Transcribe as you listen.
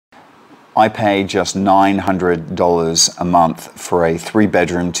I pay just $900 a month for a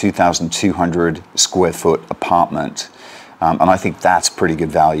 3-bedroom, 2,200 square foot apartment. And I think that's pretty good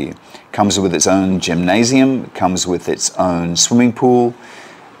value. Comes with its own gymnasium, comes with its own swimming pool,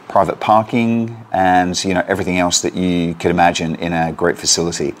 private parking, and everything else that you could imagine in a great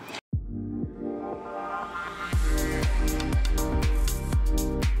facility.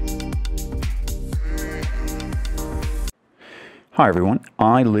 Hi everyone,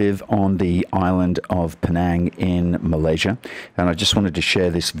 I live on the island of Penang in Malaysia, and I just wanted to share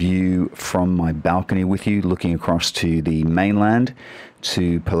this view from my balcony with you, looking across to the mainland,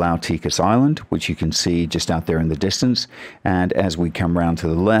 to Pulau Tikas Island, which you can see just out there in the distance, and as we come round to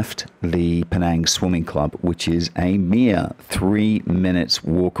the left, the Penang Swimming Club, which is a mere 3 minutes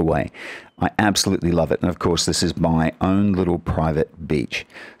walk away. I absolutely love it, and of course this is my own little private beach.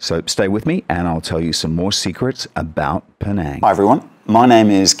 So stay with me and I'll tell you some more secrets about Penang. Hi everyone, my name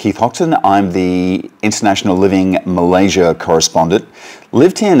is Keith Hockton. I'm the International Living Malaysia Correspondent.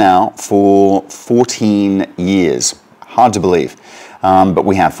 Lived here now for 14 years. Hard to believe, but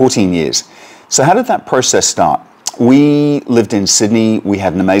we have 14 years. So how did that process start? We lived in Sydney, we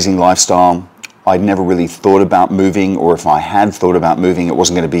had an amazing lifestyle. I'd never really thought about moving, or if I had thought about moving, it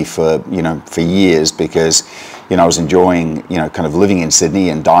wasn't going to be for years, because I was enjoying kind of living in Sydney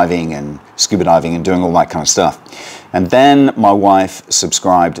and diving and scuba diving and doing all that kind of stuff. And then my wife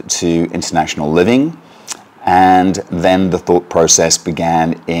subscribed to International Living, and then the thought process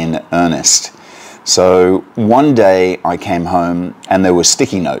began in earnest. So one day I came home and there were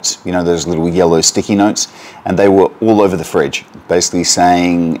sticky notes, those little yellow sticky notes, and they were all over the fridge, basically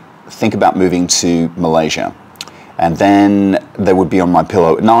saying, think about moving to Malaysia. And then they would be on my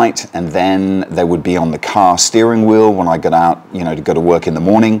pillow at night, and then they would be on the car steering wheel when I got out, to go to work in the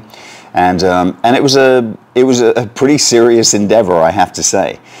morning. And it was a pretty serious endeavor, I have to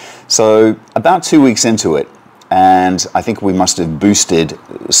say. So about 2 weeks into it, and I think we must have boosted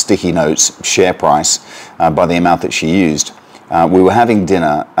Sticky Notes' share price by the amount that she used. We were having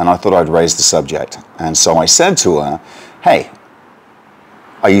dinner, and I thought I'd raise the subject. And so I said to her, hey,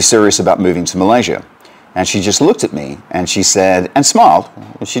 are you serious about moving to Malaysia? And she just looked at me and she said, and smiled,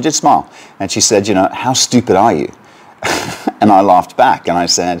 and she did smile, and she said, how stupid are you? And I laughed back and I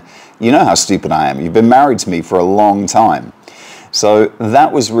said, you know how stupid I am. You've been married to me for a long time. So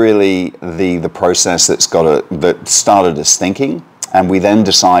that was really the process that started us thinking. And we then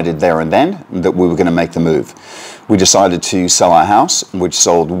decided there and then that we were going to make the move. We decided to sell our house, which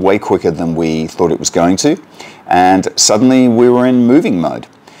sold way quicker than we thought it was going to. And suddenly we were in moving mode.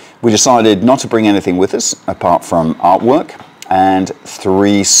 We decided not to bring anything with us apart from artwork and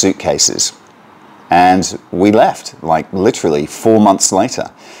 3 suitcases. And we left, like literally 4 months later,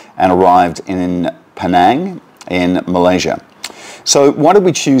 and arrived in Penang in Malaysia. So why did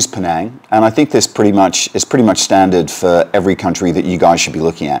we choose Penang? And I think this is pretty much standard for every country that you guys should be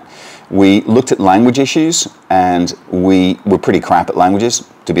looking at. We looked at language issues, and we were pretty crap at languages,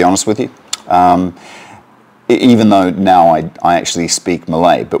 to be honest with you. Even though now I actually speak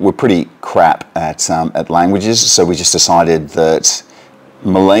Malay, but we're pretty crap at languages, so we just decided that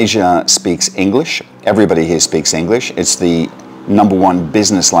Malaysia speaks English. Everybody here speaks English. It's the #1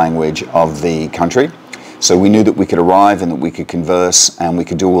 business language of the country. So we knew that we could arrive and that we could converse and we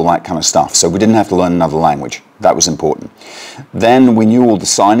could do all that kind of stuff. So we didn't have to learn another language. That was important. Then we knew all the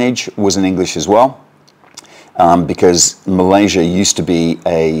signage was in English as well, because Malaysia used to be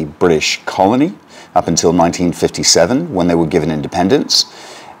a British colony up until 1957 when they were given independence.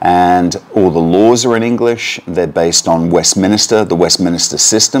 And all the laws are in English. They're based on Westminster, the Westminster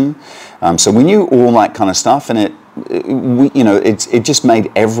system. So we knew all that kind of stuff, and it just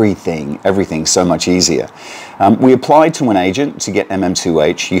made everything so much easier. We applied to an agent to get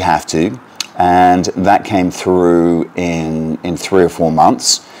MM2H. You have to, and that came through in 3 or 4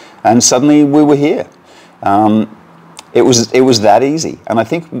 months, and suddenly we were here. It was that easy, and I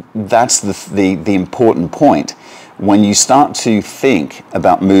think that's the important point. When you start to think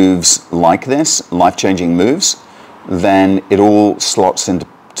about moves like this, life-changing moves, then it all slots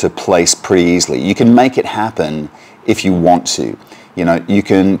into place pretty easily. You can make it happen if you want to. You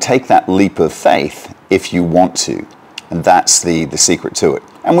can take that leap of faith if you want to, and that's the secret to it.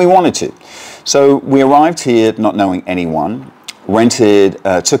 And we wanted to. So we arrived here not knowing anyone,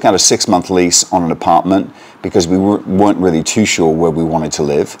 took out a 6-month lease on an apartment because we weren't really too sure where we wanted to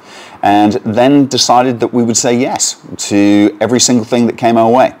live, and then decided that we would say yes to every single thing that came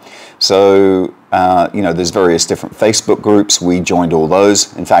our way. So, there's various different Facebook groups. We joined all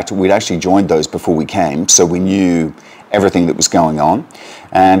those. In fact, we'd actually joined those before we came, so we knew everything that was going on.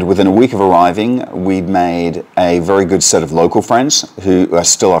 And within a week of arriving, we'd made a very good set of local friends who are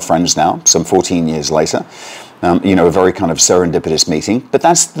still our friends now, some 14 years later. You know, a very kind of serendipitous meeting, but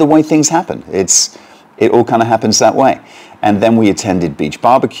that's the way things happen. It all kind of happens that way. And then we attended beach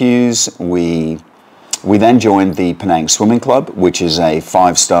barbecues. We then joined the Penang Swimming Club, which is a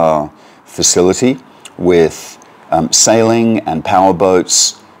 5-star facility with sailing and power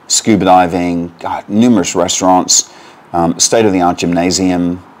boats, scuba diving, numerous restaurants, state-of-the-art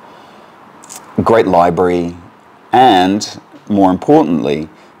gymnasium, great library, and more importantly,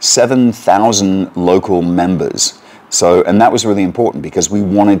 7,000 local members. So, and that was really important because we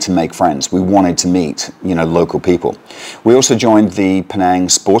wanted to make friends. We wanted to meet, you know, local people. We also joined the Penang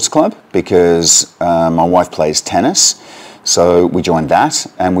Sports Club because my wife plays tennis. So we joined that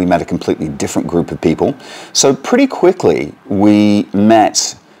and we met a completely different group of people. So pretty quickly we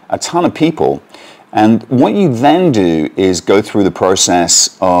met a ton of people. And what you then do is go through the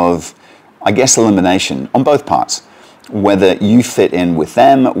process of, I guess, elimination on both parts. Whether you fit in with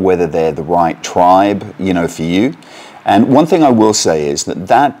them, whether they're the right tribe, you know, for you. And one thing I will say is that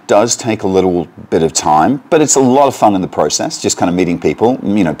that does take a little bit of time, but it's a lot of fun in the process, just kind of meeting people,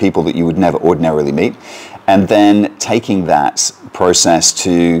 you know, people that you would never ordinarily meet, and then taking that process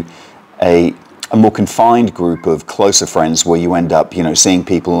to a more confined group of closer friends where you end up, you know, seeing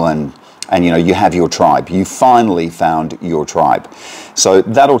people and you know, you have your tribe. You finally found your tribe. So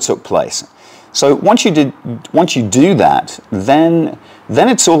that all took place. So once you do that, then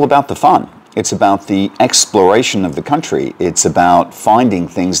it's all about the fun. It's about the exploration of the country. It's about finding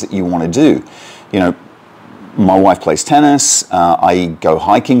things that you want to do. You know, my wife plays tennis. I go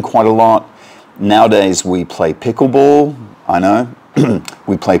hiking quite a lot. Nowadays we play pickleball. I know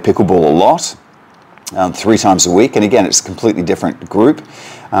we play pickleball a lot, 3 times a week. And again, it's a completely different group.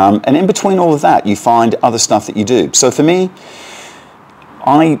 And in between all of that, you find other stuff that you do. So for me,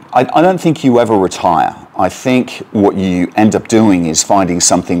 I don't think you ever retire. I think what you end up doing is finding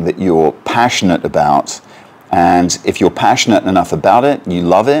something that you're passionate about. And if you're passionate enough about it, you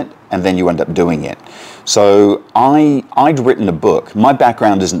love it, and then you end up doing it. So I'd written a book. My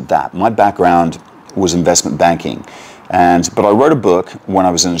background isn't that. My background was investment banking. But I wrote a book when I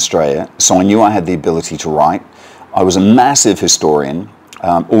was in Australia, so I knew I had the ability to write. I was a massive historian,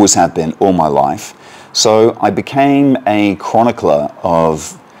 always have been all my life. So I became a chronicler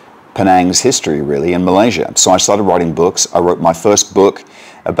of Penang's history, really, in Malaysia. So I started writing books. I wrote my first book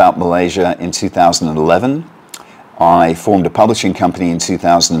about Malaysia in 2011. I formed a publishing company in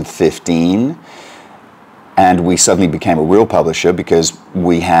 2015. And we suddenly became a real publisher because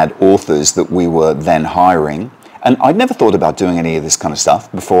we had authors that we were then hiring. And I'd never thought about doing any of this kind of stuff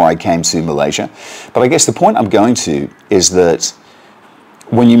before I came to Malaysia. But I guess the point I'm going to is that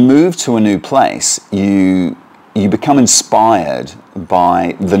when you move to a new place, you become inspired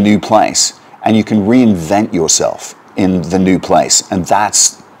by the new place, and you can reinvent yourself in the new place, and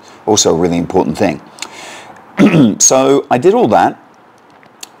that's also a really important thing. So I did all that,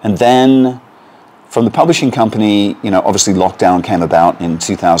 and then from the publishing company, you know, obviously lockdown came about in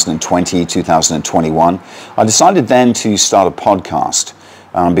 2020, 2021. I decided then to start a podcast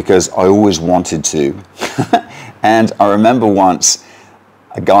because I always wanted to. And I remember once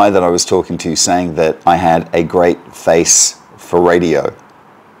a guy that I was talking to saying that I had a great face for radio.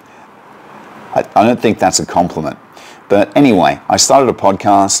 I don't think that's a compliment. But anyway, I started a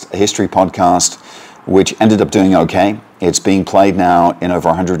podcast, a history podcast, which ended up doing okay. It's being played now in over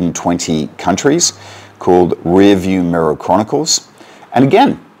 120 countries, called Rearview Mirror Chronicles. And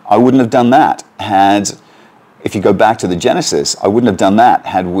again, I wouldn't have done that if you go back to the genesis, I wouldn't have done that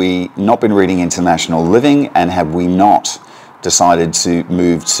had we not been reading International Living and had we not decided to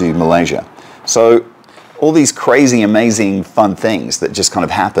move to Malaysia. So all these crazy, amazing, fun things that just kind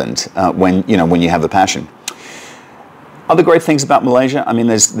of happened when you have a passion. Other great things about Malaysia, I mean,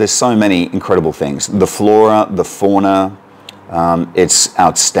 there's so many incredible things. The flora, the fauna, it's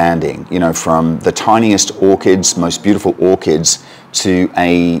outstanding. You know, from the tiniest orchids, most beautiful orchids, to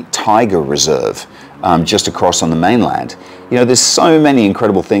a tiger reserve just across on the mainland. You know, there's so many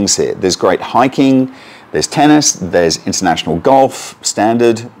incredible things here. There's great hiking, there's tennis, there's international golf,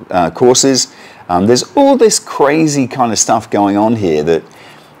 standard courses. There's all this crazy kind of stuff going on here that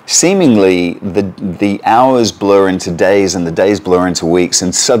seemingly the hours blur into days and the days blur into weeks,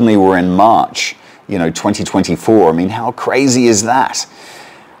 and suddenly we're in March, 2024. I mean, how crazy is that?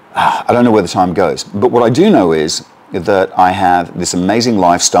 I don't know where the time goes. But what I do know is that I have this amazing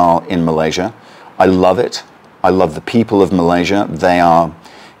lifestyle in Malaysia. I love it. I love the people of Malaysia. They are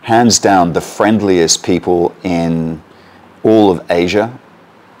hands down the friendliest people in all of Asia.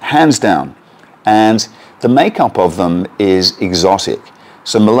 Hands down. And the makeup of them is exotic.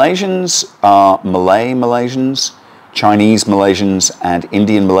 So Malaysians are Malay Malaysians, Chinese Malaysians, and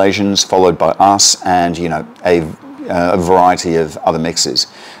Indian Malaysians, followed by us and, you know, a variety of other mixes.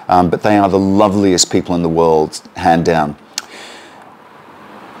 But they are the loveliest people in the world, hand down.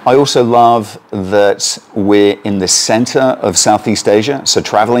 I also love that we're in the center of Southeast Asia, so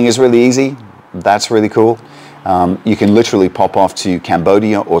traveling is really easy. That's really cool. You can literally pop off to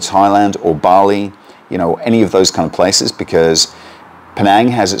Cambodia or Thailand or Bali, you know, any of those kind of places, because Penang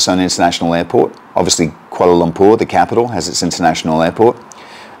has its own international airport. Obviously, Kuala Lumpur, the capital, has its international airport.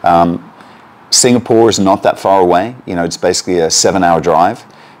 Singapore is not that far away. You know, it's basically a 7-hour drive,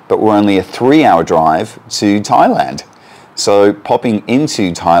 but we're only a 3-hour drive to Thailand. So popping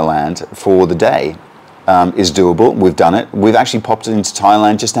into Thailand for the day is doable. We've done it. We've actually popped into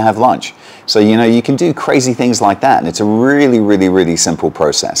Thailand just to have lunch. So, you know, you can do crazy things like that, and it's a really, really, really simple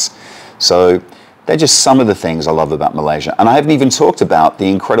process. So they're just some of the things I love about Malaysia. And I haven't even talked about the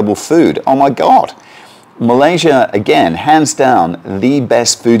incredible food. Oh my God. Malaysia, again, hands down, the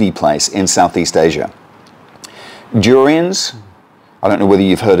best foodie place in Southeast Asia. Durians. I don't know whether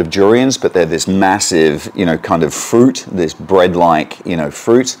you've heard of durians, but they're this massive, you know, kind of fruit, this bread-like, you know,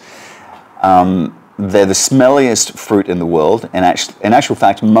 fruit. They're the smelliest fruit in the world. And in actual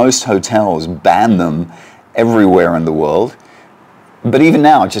fact, most hotels ban them everywhere in the world. But even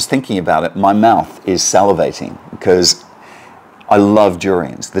now, just thinking about it, my mouth is salivating because I love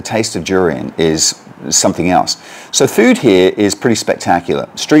durians. The taste of durian is something else. So food here is pretty spectacular.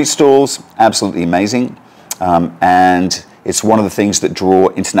 Street stalls, absolutely amazing. And it's one of the things that draw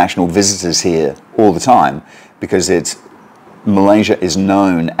international visitors here all the time, because Malaysia is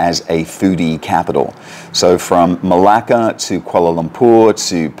known as a foodie capital. So from Malacca to Kuala Lumpur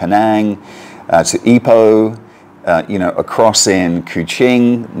to Penang to Ipoh, you know, across in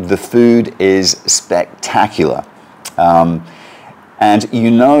Kuching, the food is spectacular. And you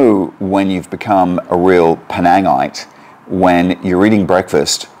know when you've become a real Penangite when you're eating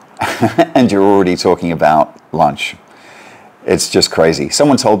breakfast and you're already talking about lunch. It's just crazy.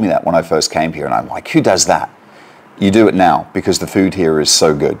 Someone told me that when I first came here, and I'm like, who does that? You do it now because the food here is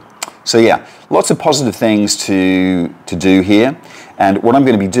so good. So yeah, lots of positive things to do here. And what I'm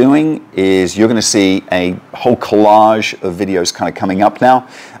going to be doing is you're going to see a whole collage of videos kind of coming up now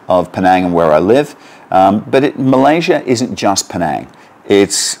of Penang and where I live. But Malaysia isn't just Penang.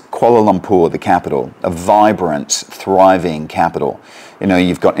 It's Kuala Lumpur, the capital, a vibrant, thriving capital. You know,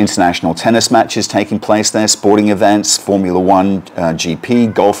 you've got international tennis matches taking place there, sporting events, Formula One,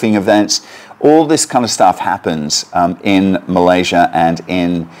 GP, golfing events. All this kind of stuff happens in Malaysia and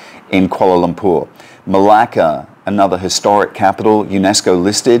in Kuala Lumpur. Malacca, another historic capital, UNESCO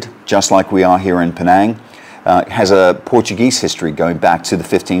listed, just like we are here in Penang, has a Portuguese history going back to the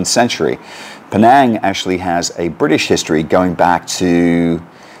 15th century. Penang actually has a British history going back to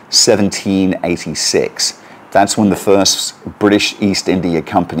 1786. That's when the first British East India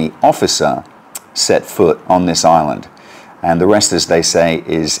Company officer set foot on this island. And the rest, as they say,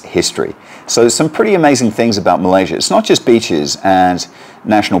 is history. So some pretty amazing things about Malaysia. It's not just beaches and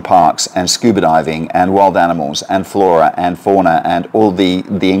national parks and scuba diving and wild animals and flora and fauna and all the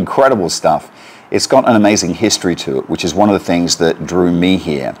incredible stuff. It's got an amazing history to it, which is one of the things that drew me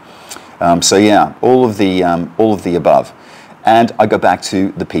here. So yeah, all of the above. And I go back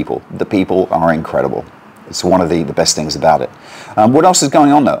to the people. The people are incredible. It's one of the best things about it. What else is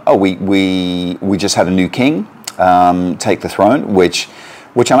going on though? Oh, we just had a new king take the throne, which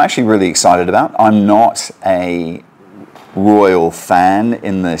I'm actually really excited about. I'm not a royal fan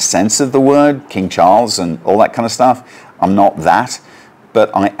in the sense of the word, King Charles and all that kind of stuff. I'm not that,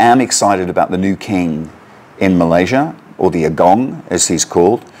 but I am excited about the new king in Malaysia, or the Agong as he's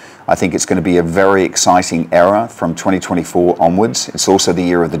called. I think it's going to be a very exciting era from 2024 onwards. It's also the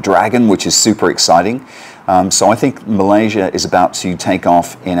year of the dragon, which is super exciting. So I think Malaysia is about to take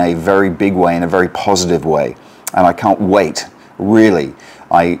off in a very big way, in a very positive way. And I can't wait, really.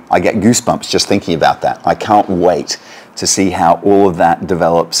 I get goosebumps just thinking about that. I can't wait to see how all of that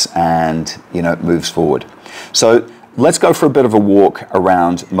develops and, you know, moves forward. So let's go for a bit of a walk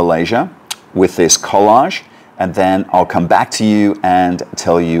around Malaysia with this collage, and then I'll come back to you and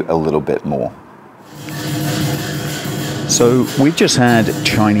tell you a little bit more. So we've just had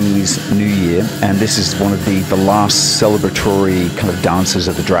Chinese New Year, and this is one of the last celebratory kind of dances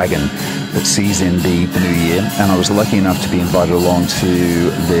of the dragon that sees in the New Year. And I was lucky enough to be invited along to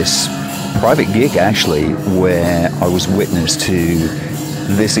this private gig, actually, where I was witness to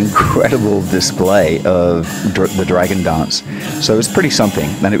this incredible display of the dragon dance. So it's pretty something,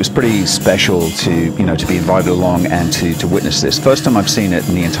 and it was pretty special to, you know, to be invited along and to witness this. First time I've seen it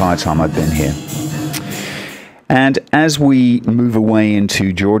in the entire time I've been here. And as we move away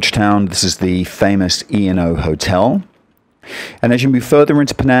into Georgetown, this is the famous E&O Hotel. And as you move further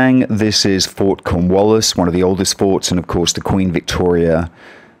into Penang, this is Fort Cornwallis, one of the oldest forts, and of course the Queen Victoria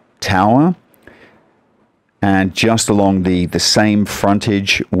Tower. And just along the same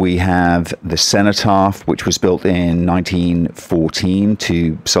frontage, we have the cenotaph, which was built in 1914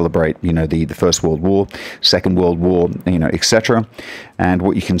 to celebrate, the First World War, Second World War, etc. And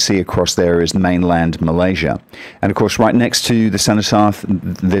what you can see across there is mainland Malaysia. And of course, right next to the cenotaph,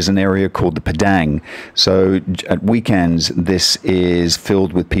 there's an area called the Penang. So at weekends, this is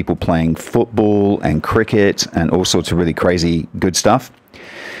filled with people playing football and cricket and all sorts of really crazy good stuff.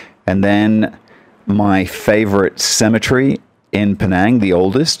 And then my favorite cemetery in Penang, the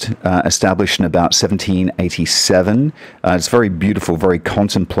oldest, established in about 1787. It's a very beautiful, very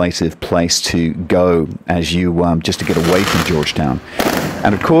contemplative place to go as you just to get away from Georgetown.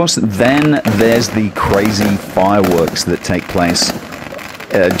 And of course, then there's the crazy fireworks that take place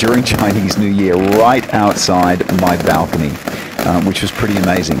during Chinese New Year right outside my balcony, which was pretty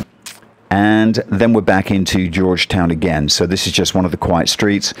amazing. And then we're back into Georgetown again. So this is just one of the quiet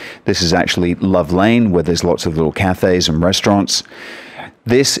streets. This is actually Love Lane, where there's lots of little cafes and restaurants.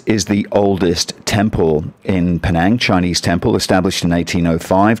 This is the oldest temple in Penang, Chinese temple, established in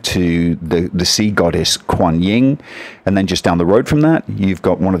 1805 to the sea goddess Kuan Yin. And then just down the road from that, you've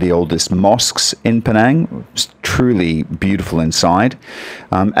got one of the oldest mosques in Penang. It's truly beautiful inside.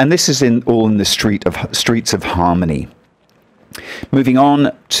 And this is all in the streets of harmony. Moving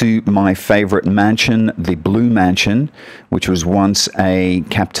on to my favorite mansion, the Blue Mansion, which was once a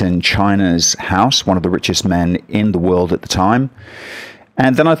Captain China's house, one of the richest men in the world at the time.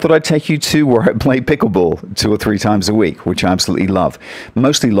 And then I thought I'd take you to where I play pickleball 2 or 3 times a week, which I absolutely love.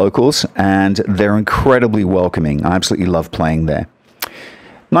 Mostly locals, and they're incredibly welcoming. I absolutely love playing there.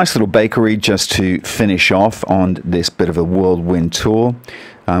 Nice little bakery just to finish off on this bit of a whirlwind tour,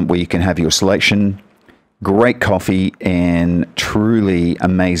 where you can have your selection. Great coffee in truly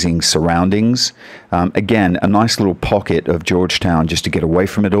amazing surroundings. Again, a nice little pocket of Georgetown just to get away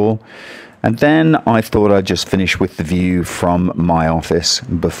from it all. And then I thought I'd just finish with the view from my office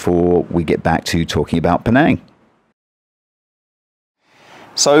before we get back to talking about Penang.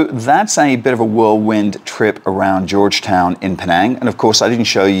 So that's a bit of a whirlwind trip around Georgetown in Penang. And of course, I didn't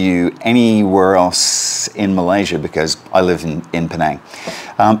show you anywhere else in Malaysia because I live in Penang.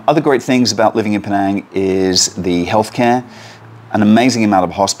 Other great things about living in Penang is the healthcare. An amazing amount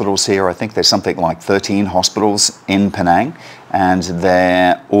of hospitals here. I think there's something like 13 hospitals in Penang, and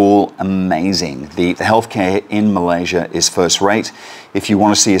they're all amazing. The healthcare in Malaysia is first rate. If you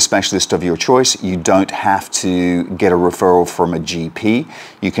want to see a specialist of your choice, you don't have to get a referral from a GP.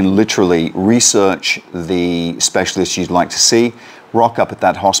 You can literally research the specialist you'd like to see, rock up at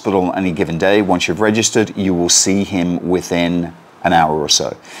that hospital on any given day. Once you've registered, you will see him within an hour or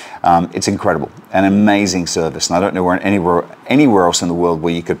so. It's incredible, an amazing service, and I don't know anywhere else in the world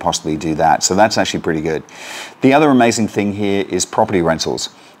where you could possibly do that. So that's actually pretty good. The other amazing thing here is property rentals.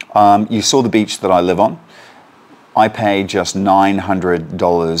 You saw the beach that I live on. I pay just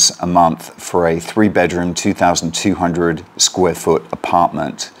 $900 a month for a 3-bedroom, 2,200 square foot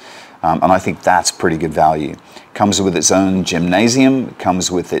apartment. And I think that's pretty good value. Comes with its own gymnasium, comes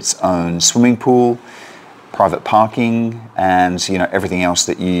with its own swimming pool, private parking, and everything else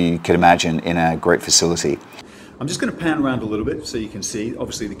that you could imagine in a great facility. I'm just going to pan around a little bit so you can see.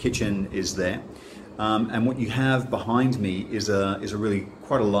 Obviously the kitchen is there, and what you have behind me is a really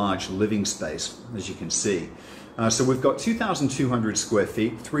quite a large living space, as you can see. So we've got 2,200 square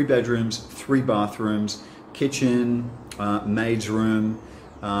feet, 3 bedrooms, 3 bathrooms, kitchen, maid's room.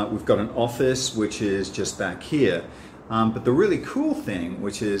 We've got an office which is just back here, but the really cool thing,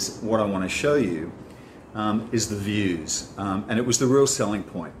 which is what I want to show you, is the views, and it was the real selling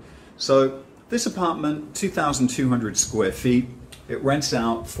point. So this apartment, 2,200 square feet, it rents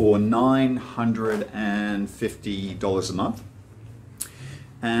out for $950 a month,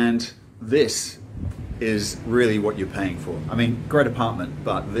 and this is really what you're paying for. I mean, great apartment,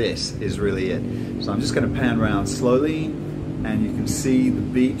 but this is really it. So I'm just going to pan around slowly, and you can see the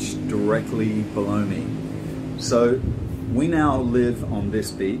beach directly below me. So we now live on this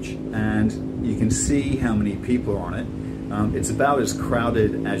beach, and you can see how many people are on it. It's about as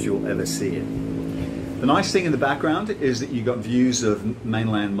crowded as you'll ever see it. The nice thing in the background is that you've got views of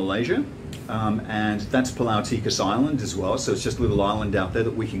mainland Malaysia, and that's Pulau Tikas Island as well, so it's just a little island out there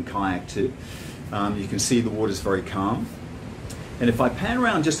that we can kayak to. You can see the water's very calm. And if I pan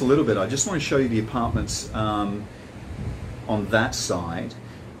around just a little bit, I just want to show you the apartments on that side.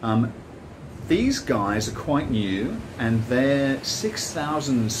 These guys are quite new, and they're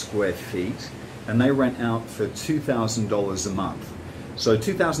 6,000 square feet, and they rent out for $2,000 a month. So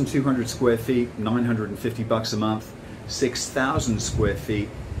 2,200 square feet, $950 a month, 6,000 square feet,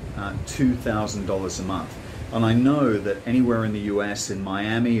 $2,000 a month. And I know that anywhere in the US, in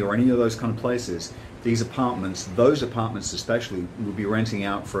Miami or any of those kind of places, those apartments especially, will be renting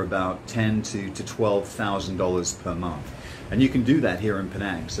out for about $10,000 to $12,000 per month. And you can do that here in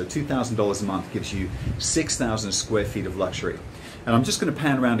Penang. So $2,000 a month gives you 6,000 square feet of luxury. And I'm just going to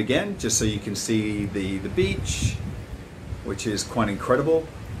pan around again, just so you can see the beach, which is quite incredible.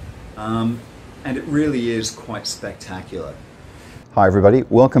 And it really is quite spectacular. Hi everybody,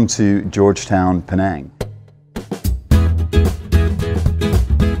 welcome to Georgetown, Penang.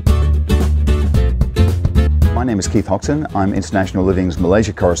 My name is Keith Hockton. I'm International Living's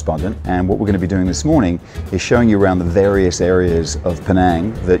Malaysia Correspondent, and what we're going to be doing this morning is showing you around the various areas of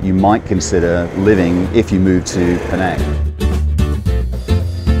Penang that you might consider living if you move to Penang.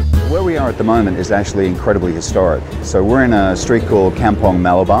 Where we are at the moment is actually incredibly historic. So we're in a street called Kampong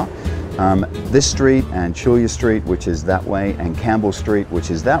Malabar. This street and Chulia Street, which is that way, and Campbell Street,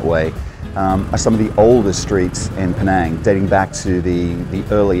 which is that way, are some of the oldest streets in Penang, dating back to the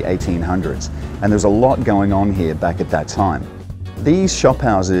early 1800s. And there's a lot going on here back at that time. These shop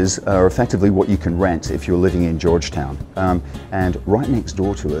houses are effectively what you can rent if you're living in Georgetown. And right next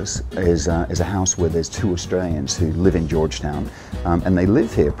door to us is a house where there's two Australians who live in Georgetown. And they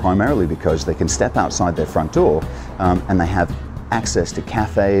live here primarily because they can step outside their front door and they have access to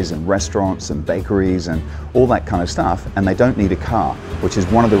cafes and restaurants and bakeries and all that kind of stuff, and they don't need a car, which is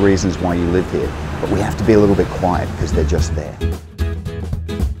one of the reasons why you live here. But we have to be a little bit quiet because they're just there.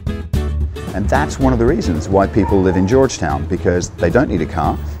 And that's one of the reasons why people live in Georgetown, because they don't need a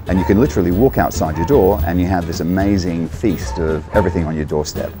car and you can literally walk outside your door and you have this amazing feast of everything on your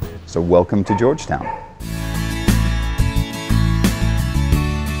doorstep. So welcome to Georgetown.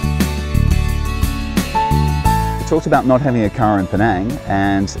 Talked about not having a car in Penang,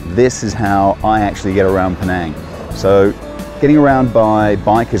 and this is how I actually get around Penang. So getting around by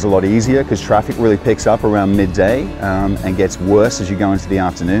bike is a lot easier because traffic really picks up around midday and gets worse as you go into the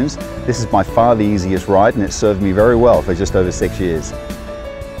afternoons. This is by far the easiest ride, and it served me very well for just over 6 years.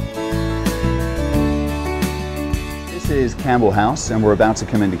 This is Campbell House, and we're about to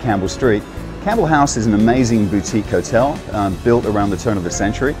come into Campbell Street. Campbell House is an amazing boutique hotel built around the turn of the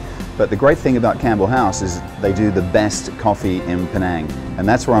century. But the great thing about Campbell House is they do the best coffee in Penang. And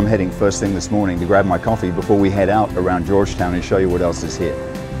that's where I'm heading first thing this morning to grab my coffee before we head out around Georgetown and show you what else is here.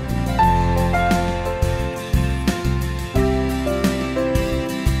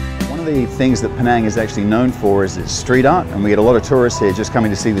 One of the things that Penang is actually known for is its street art, and we get a lot of tourists here just coming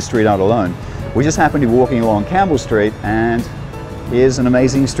to see the street art alone. We just happen to be walking along Campbell Street, and here's an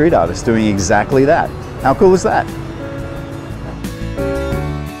amazing street artist doing exactly that. How cool is that?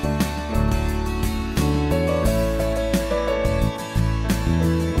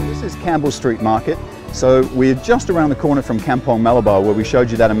 Campbell Street Market. So we're just around the corner from Kampong Malabar, where we showed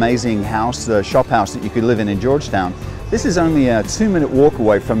you that amazing house, the shop house that you could live in Georgetown. This is only a 2-minute walk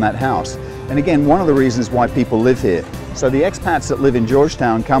away from that house. And again, one of the reasons why people live here. So the expats that live in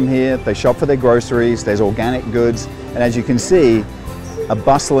Georgetown come here, they shop for their groceries, there's organic goods, and as you can see, a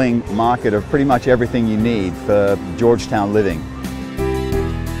bustling market of pretty much everything you need for Georgetown living.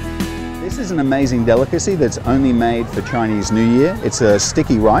 This is an amazing delicacy that's only made for Chinese New Year. It's a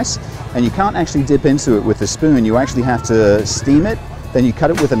sticky rice, and you can't actually dip into it with a spoon. You actually have to steam it, then you cut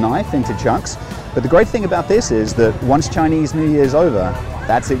it with a knife into chunks. But the great thing about this is that once Chinese New Year is over,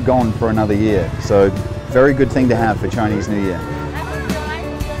 that's it gone for another year. So very good thing to have for Chinese New Year.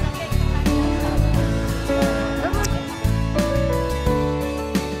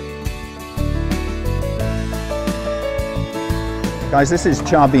 Guys, this is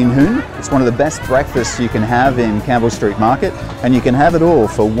Cha Bin Hoon. It's one of the best breakfasts you can have in Campbell Street Market, and you can have it all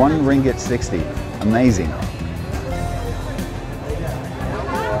for 1 ringgit 60. Amazing.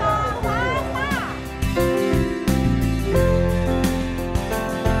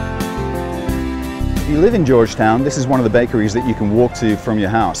 If you live in Georgetown, this is one of the bakeries that you can walk to from your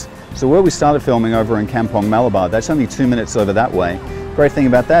house. So where we started filming over in Kampong Malabar, that's only 2 minutes over that way. Great thing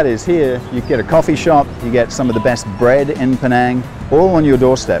about that is here you get a coffee shop, you get some of the best bread in Penang, all on your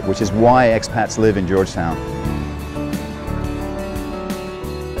doorstep, which is why expats live in Georgetown.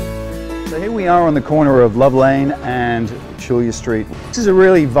 So here we are on the corner of Love Lane and Chulia Street. This is a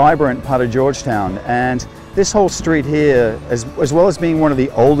really vibrant part of Georgetown, and this whole street here, as well as being one of the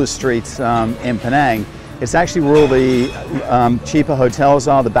oldest streets in Penang, it's actually where all the cheaper hotels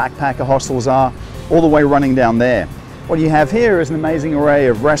are, the backpacker hostels are, all the way running down there. What you have here is an amazing array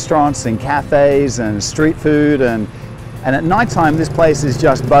of restaurants and cafes and street food and And at nighttime, this place is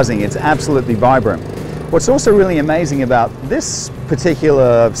just buzzing. It's absolutely vibrant. What's also really amazing about this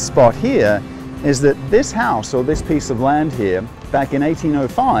particular spot here is that this house, or this piece of land here, back in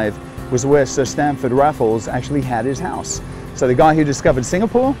 1805, was where Sir Stamford Raffles actually had his house. So the guy who discovered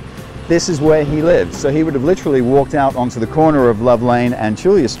Singapore, this is where he lived. So he would have literally walked out onto the corner of Love Lane and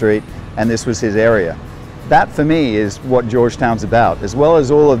Chulia Street, and this was his area. That for me is what Georgetown's about. As well as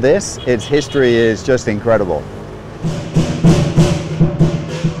all of this, its history is just incredible.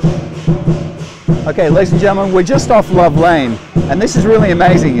 Okay, ladies and gentlemen, we're just off Love Lane, and this is really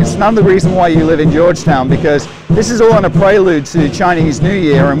amazing. It's another reason why you live in Georgetown, because this is all in a prelude to Chinese New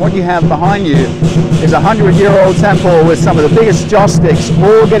Year, and what you have behind you is a 100-year-old temple with some of the biggest joss sticks,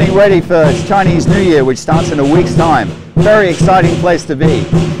 all getting ready for Chinese New Year, which starts in a week's time. Very exciting place to be.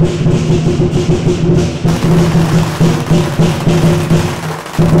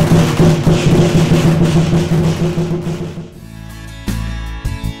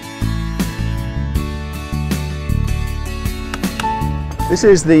 This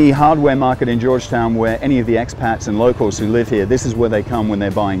is the hardware market in Georgetown, where any of the expats and locals who live here, this is where they come when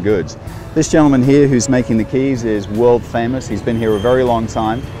they're buying goods. This gentleman here who's making the keys is world famous. He's been here a very long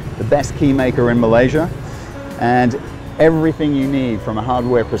time, the best key maker in Malaysia, and everything you need from a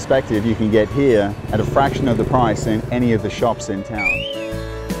hardware perspective you can get here at a fraction of the price in any of the shops in town.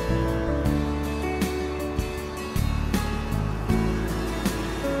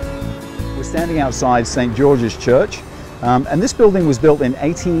 We're standing outside St. George's Church. And this building was built in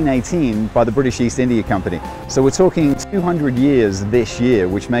 1818 by the British East India Company. So we're talking 200 years this year,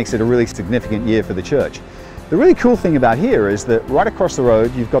 which makes it a really significant year for the church. The really cool thing about here is that right across the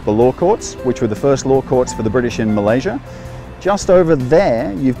road, you've got the law courts, which were the first law courts for the British in Malaysia. Just over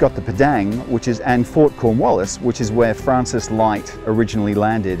there, you've got the Penang, and Fort Cornwallis, which is where Francis Light originally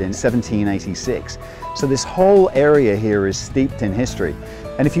landed in 1786. So this whole area here is steeped in history.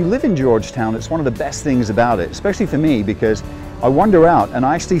 And if you live in Georgetown, it's one of the best things about it, especially for me, because I wander out and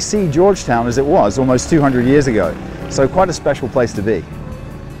I actually see Georgetown as it was almost 200 years ago. So quite a special place to be.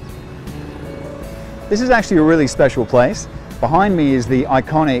 This is actually a really special place. Behind me is the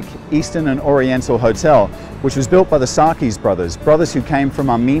iconic Eastern and Oriental Hotel, which was built by the Sarkis brothers who came from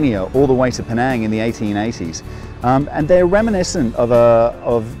Armenia all the way to Penang in the 1880s. And they're reminiscent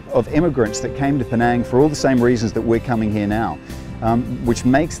of immigrants that came to Penang for all the same reasons that we're coming here now. Which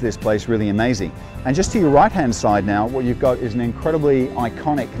makes this place really amazing. And just to your right-hand side now, what you've got is an incredibly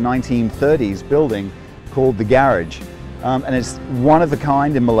iconic 1930s building called The Garage. And it's one of a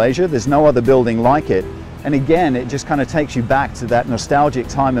kind in Malaysia. There's no other building like it. And again, it just kind of takes you back to that nostalgic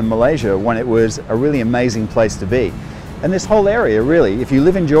time in Malaysia when it was a really amazing place to be. And this whole area, really, if you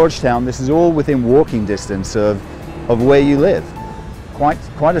live in Georgetown, this is all within walking distance of where you live.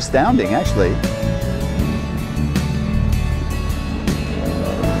 Quite astounding, actually.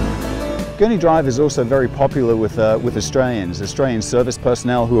 Gurney Drive is also very popular with Australian service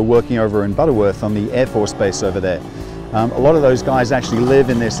personnel who are working over in Butterworth on the Air Force Base over there. A lot of those guys actually live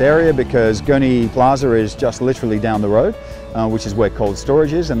in this area because Gurney Plaza is just literally down the road, which is where cold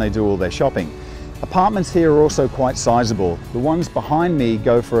storage is, and they do all their shopping. Apartments here are also quite sizable. The ones behind me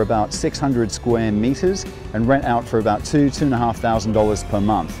go for about 600 square meters and rent out for about $2,500 per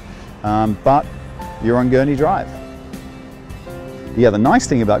month. But you're on Gurney Drive. The other nice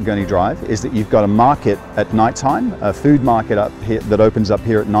thing about Gurney Drive is that you've got a market at nighttime, a food market up here that opens up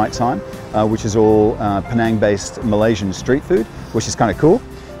here at nighttime, which is all Penang-based Malaysian street food, which is kind of cool.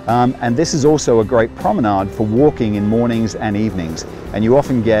 And this is also a great promenade for walking in mornings and evenings. And you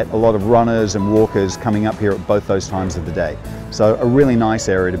often get a lot of runners and walkers coming up here at both those times of the day. So a really nice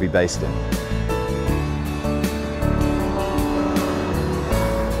area to be based in.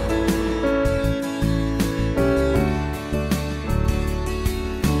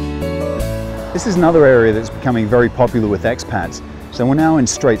 This is another area that's becoming very popular with expats. So we're now in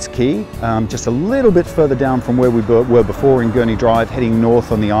Straits Quay, just a little bit further down from where we were before in Gurney Drive, heading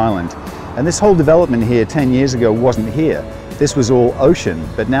north on the island. And this whole development here 10 years ago wasn't here. This was all ocean,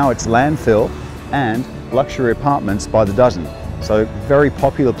 but now it's landfill and luxury apartments by the dozen. So very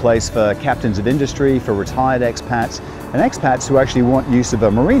popular place for captains of industry, for retired expats, and expats who actually want use of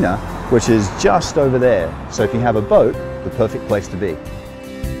a marina, which is just over there. So if you have a boat, the perfect place to be.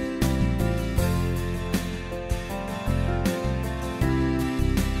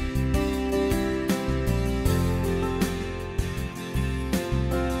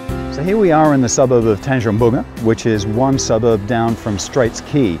 So here we are in the suburb of Tanjung Bunga, which is one suburb down from Straits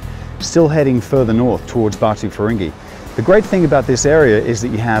Quay, still heading further north towards Batu Ferringhi. The great thing about this area is that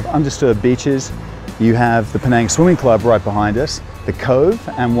you have undisturbed beaches, you have the Penang Swimming Club right behind us, the Cove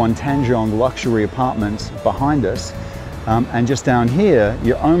and one Tanjong luxury apartment behind us. and just down here,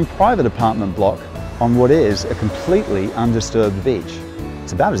 your own private apartment block on what is a completely undisturbed beach.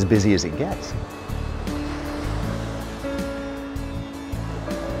 It's about as busy as it gets.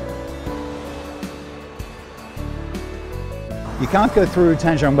 You can't go through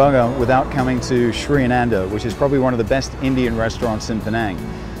Tanjung Bunga without coming to Sri Ananda, which is probably one of the best Indian restaurants in Penang.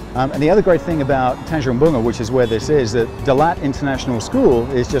 And the other great thing about Tanjung Bunga, which is where this is, that Dalat International School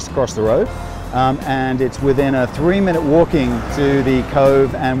is just across the road, and it's within a 3-minute walking to the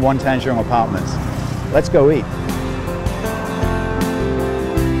Cove and One Tanjung apartments. Let's go eat.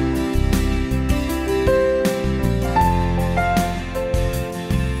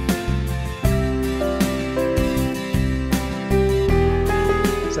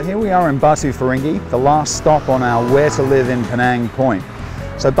 So here we are in Batu Ferringhi, the last stop on our Where to Live in Penang point.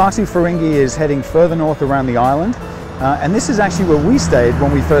 So Batu Ferringhi is heading further north around the island, and this is actually where we stayed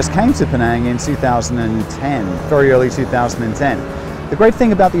when we first came to Penang in 2010, very early 2010. The great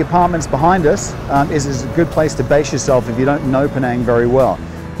thing about the apartments behind us is it's a good place to base yourself if you don't know Penang very well.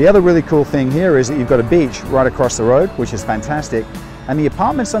 The other really cool thing here is that you've got a beach right across the road, which is fantastic, and the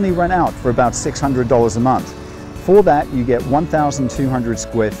apartments only rent out for about $600 a month. For that, you get 1,200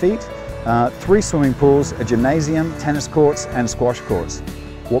 square feet, 3 swimming pools, a gymnasium, tennis courts, and squash courts.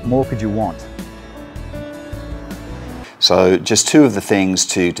 What more could you want? So just 2 of the things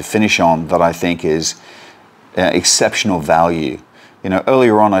to finish on that I think is exceptional value. You know,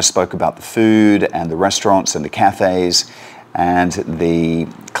 earlier on I spoke about the food and the restaurants and the cafes and the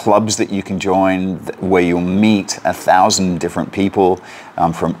clubs that you can join where you'll meet 1,000 different people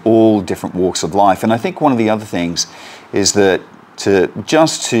from all different walks of life. And I think one of the other things is that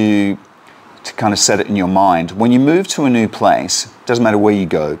to kind of set it in your mind, when you move to a new place, doesn't matter where you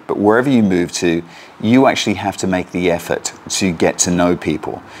go, but wherever you move to, you actually have to make the effort to get to know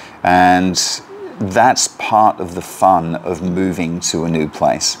people. And that's part of the fun of moving to a new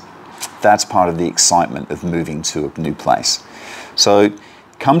place. That's part of the excitement of moving to a new place. So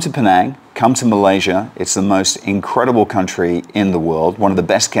come to Penang, come to Malaysia. It's the most incredible country in the world, one of the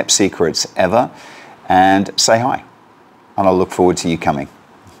best kept secrets ever, and say hi. And I look forward to you coming.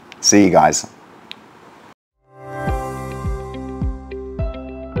 See you guys.